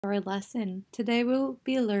Our lesson. Today we'll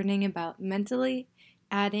be learning about mentally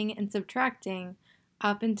adding and subtracting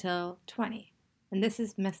up until 20. And this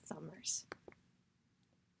is Miss Summers.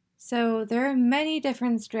 So there are many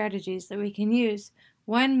different strategies that we can use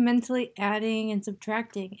when mentally adding and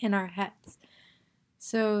subtracting in our heads.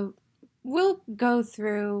 So we'll go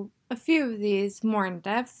through a few of these more in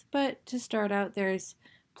depth, but to start out there's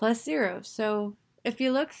plus 0. So if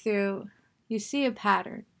you look through, you see a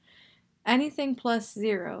pattern. Anything plus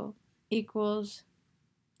 0 equals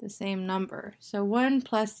the same number. So 1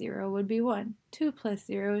 plus 0 would be 1. 2 plus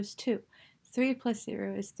 0 is 2. 3 plus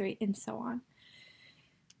 0 is 3, and so on.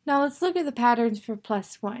 Now let's look at the patterns for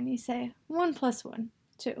plus 1. You say 1 plus 1,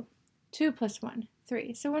 2. 2 plus 1,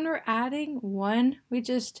 3. So when we're adding 1, we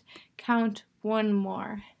just count 1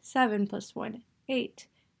 more. 7 plus 1, 8.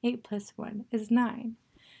 8 plus 1 is 9.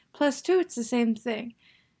 Plus 2, it's the same thing.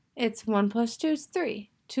 It's 1 plus 2 is 3.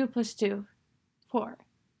 2 plus 2, 4,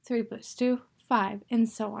 3 plus 2, 5, and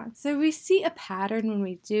so on. So we see a pattern when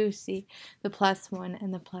we do see the plus 1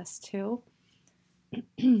 and the plus 2.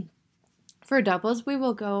 For doubles, we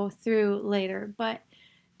will go through later, but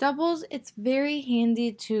doubles, it's very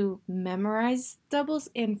handy to memorize doubles,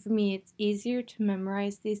 and for me, it's easier to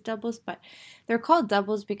memorize these doubles, but they're called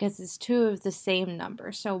doubles because it's two of the same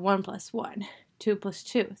number. So 1 plus 1, 2 plus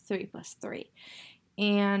 2, 3 plus 3.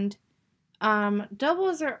 And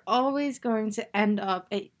doubles are always going to end up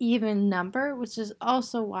an even number, which is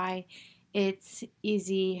also why it's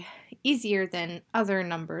easier than other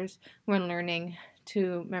numbers when learning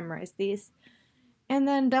to memorize these. And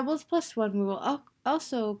then doubles plus 1 we will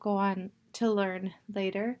also go on to learn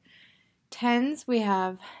later. Tens, we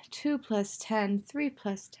have 2 plus 10, 3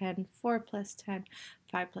 plus 10, 4 plus 10,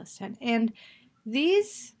 5 plus 10. And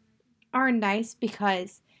these are nice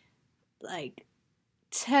because, like,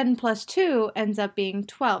 10 plus 2 ends up being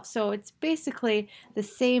 12. So it's basically the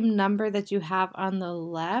same number that you have on the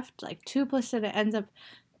left, like 2 plus 10 ends up,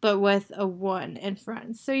 but with a 1 in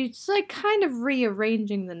front. So you're just like kind of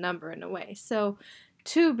rearranging the number in a way. So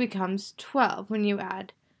 2 becomes 12 when you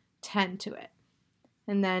add 10 to it.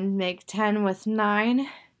 And then make 10 with 9.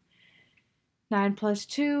 9 plus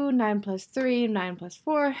 2, 9 plus 3, 9 plus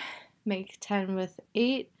 4. Make 10 with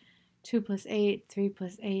 8. 2 plus 8, 3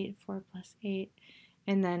 plus 8, 4 plus 8.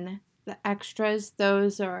 And then the extras,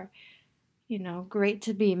 those are, great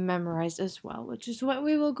to be memorized as well, which is what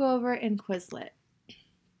we will go over in Quizlet.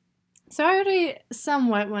 So I already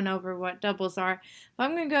somewhat went over what doubles are, but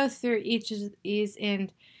I'm going to go through each of these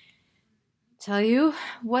and tell you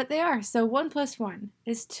what they are. So 1 plus 1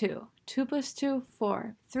 is 2. 2 plus 2,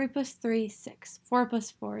 4. 3 plus 3, 6. 4 plus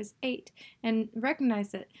 4 is 8. And recognize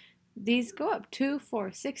that these go up. 2,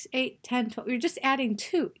 4, 6, 8, 10, 12. You're just adding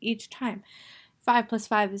 2 each time. 5 plus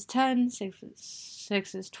 5 is 10,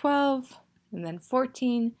 6 is 12, and then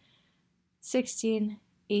 14, 16,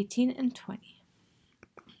 18, and 20.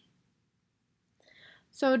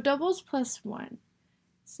 So doubles plus 1.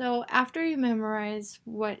 So after you memorize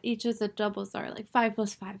what each of the doubles are, like 5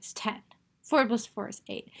 plus 5 is 10, 4 plus 4 is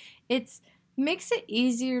 8, it makes it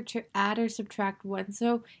easier to add or subtract 1.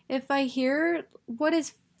 So if I hear what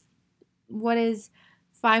is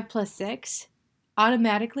 5 plus 6,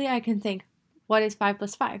 automatically I can think, what is 5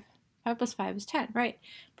 plus 5? 5 plus 5 is 10, right?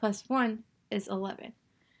 Plus 1 is 11.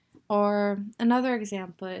 Or another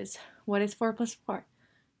example is, what is 4 plus 4?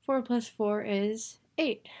 4 plus 4 is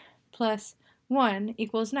 8. Plus 1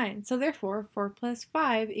 equals 9. So therefore, 4 plus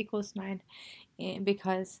 5 equals 9,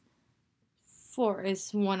 because 4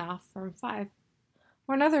 is 1 off from 5.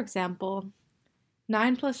 Or another example,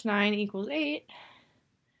 9 plus 9 equals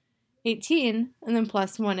 18, and then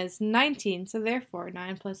plus 1 is 19. So therefore,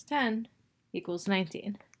 9 plus 10 equals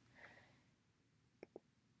 19.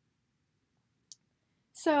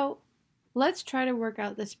 So let's try to work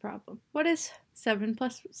out this problem. What is 7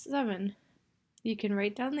 plus 7? You can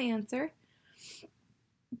write down the answer.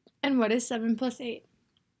 And what is 7 plus 8?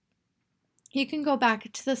 You can go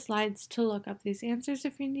back to the slides to look up these answers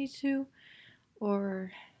if you need to,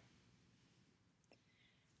 or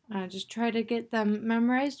just try to get them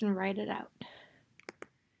memorized and write it out.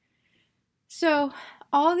 So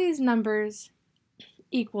all these numbers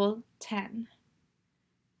equal 10.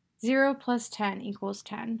 0 plus 10 equals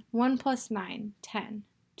 10. 1 plus 9, 10.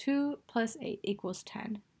 2 plus 8 equals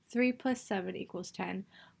 10. 3 plus 7 equals 10.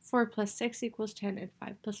 4 plus 6 equals 10, and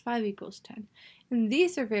 5 plus 5 equals 10. And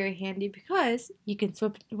these are very handy because you can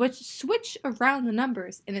switch around the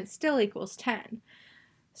numbers and it still equals 10.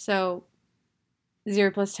 So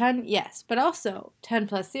 0 plus 10, yes, but also 10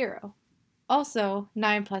 plus 0. Also,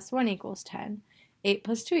 9 plus 1 equals 10. 8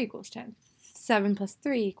 plus 2 equals 10. 7 plus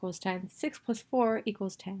 3 equals 10, 6 plus 4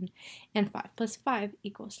 equals 10, and 5 plus 5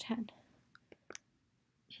 equals 10.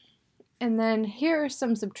 And then here are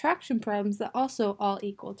some subtraction problems that also all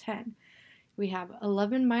equal 10. We have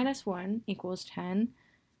 11 minus 1 equals 10,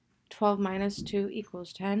 12 minus 2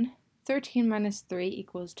 equals 10, 13 minus 3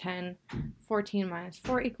 equals 10, 14 minus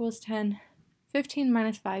 4 equals 10, 15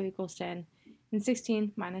 minus 5 equals 10, and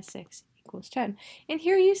 16 minus 6 equals 10. And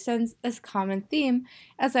here you sense a common theme,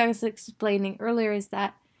 as I was explaining earlier, is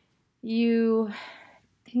that the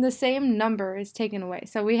same number is taken away.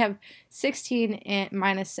 So we have 16 and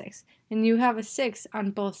minus 6, and you have a 6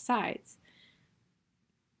 on both sides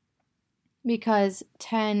because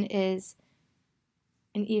 10 is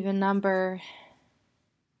an even number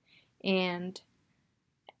and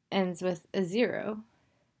ends with a 0.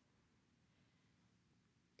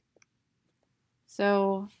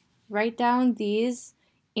 So write down these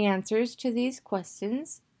answers to these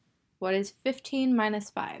questions. What is 15 minus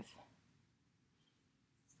 5?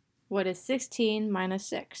 What is 16 minus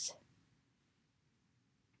 6?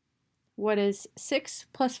 What is 6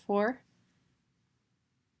 plus 4?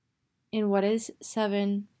 And what is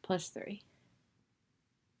 7 plus 3?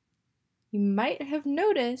 You might have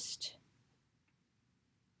noticed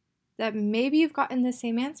that maybe you've gotten the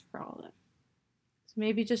same answer for all of them. So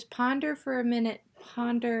maybe just ponder for a minute,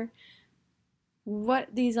 ponder what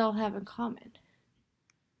these all have in common.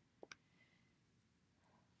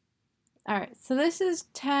 Alright, so this is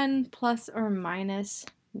 10 plus or minus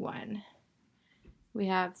 1. We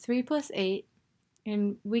have 3 plus 8,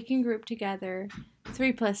 and we can group together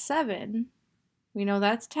 3 plus 7. We know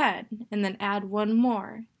that's 10, and then add one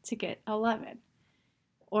more to get 11.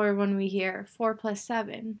 Or when we hear 4 plus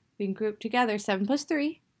 7, we can group together 7 plus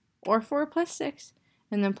 3, or 4 plus 6,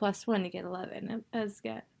 and then plus 1 to get 11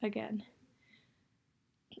 again.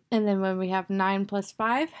 And then when we have 9 plus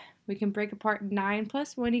 5, we can break apart 9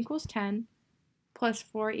 plus 1 equals 10, plus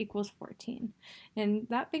 4 equals 14. And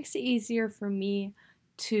that makes it easier for me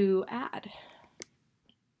to add.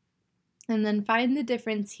 And then find the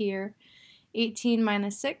difference here. 18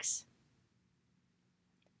 minus 6,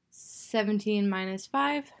 17 minus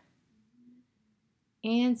 5,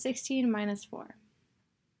 and 16 minus 4.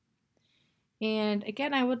 And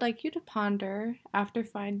again, I would like you to ponder after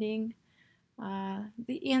finding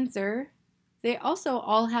the answer. They also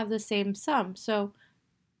all have the same sum. So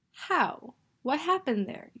how? What happened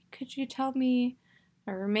there? Could you tell me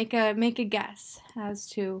or make a guess as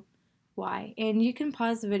to why? And you can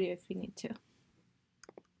pause the video if you need to.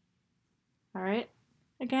 All right.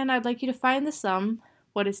 Again, I'd like you to find the sum.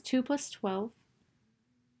 What is 2 plus 12?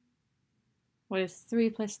 What is 3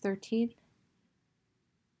 plus 13?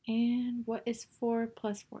 And what is 4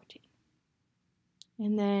 plus 14?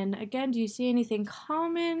 And then again, do you see anything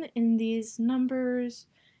common in these numbers?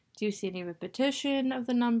 Do you see any repetition of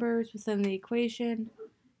the numbers within the equation?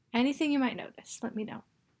 Anything you might notice, let me know.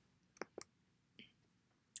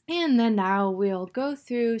 And then now we'll go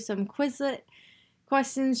through some Quizlet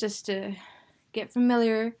questions just to get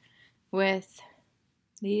familiar with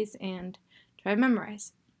these and try to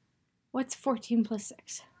memorize. What's 14 plus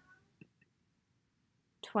 6?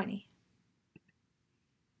 20.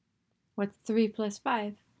 What's 3 plus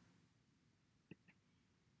 5?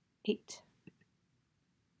 8.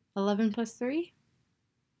 11 plus 3?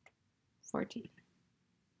 14.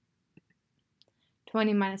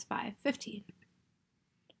 20 minus 5? 15.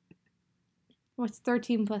 What's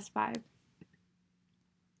 13 plus 5?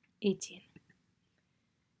 18.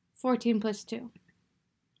 14 plus 2?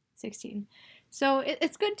 16. So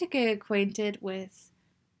it's good to get acquainted with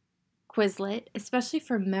Quizlet, especially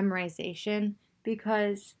for memorization,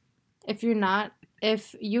 because if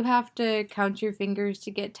you have to count your fingers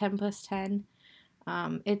to get 10 plus 10,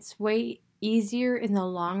 it's way easier in the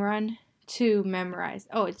long run to memorize.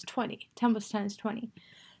 Oh, it's 20. 10 plus 10 is 20.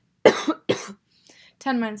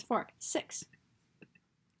 10 minus 4, 6.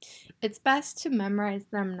 It's best to memorize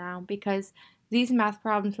them now because these math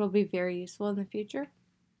problems will be very useful in the future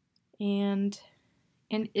and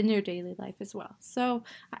in your daily life as well. So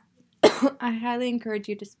I highly encourage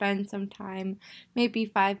you to spend some time, maybe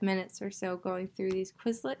 5 minutes or so, going through these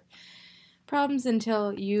Quizlet problems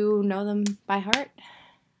until you know them by heart.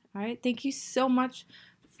 All right, thank you so much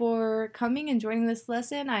for coming and joining this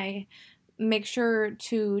lesson. I make sure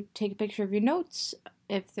to take a picture of your notes.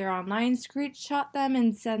 If they're online, screenshot them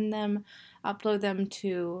and send them, upload them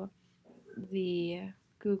to the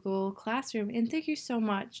Google Classroom. And thank you so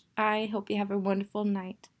much. I hope you have a wonderful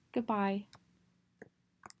night. Goodbye.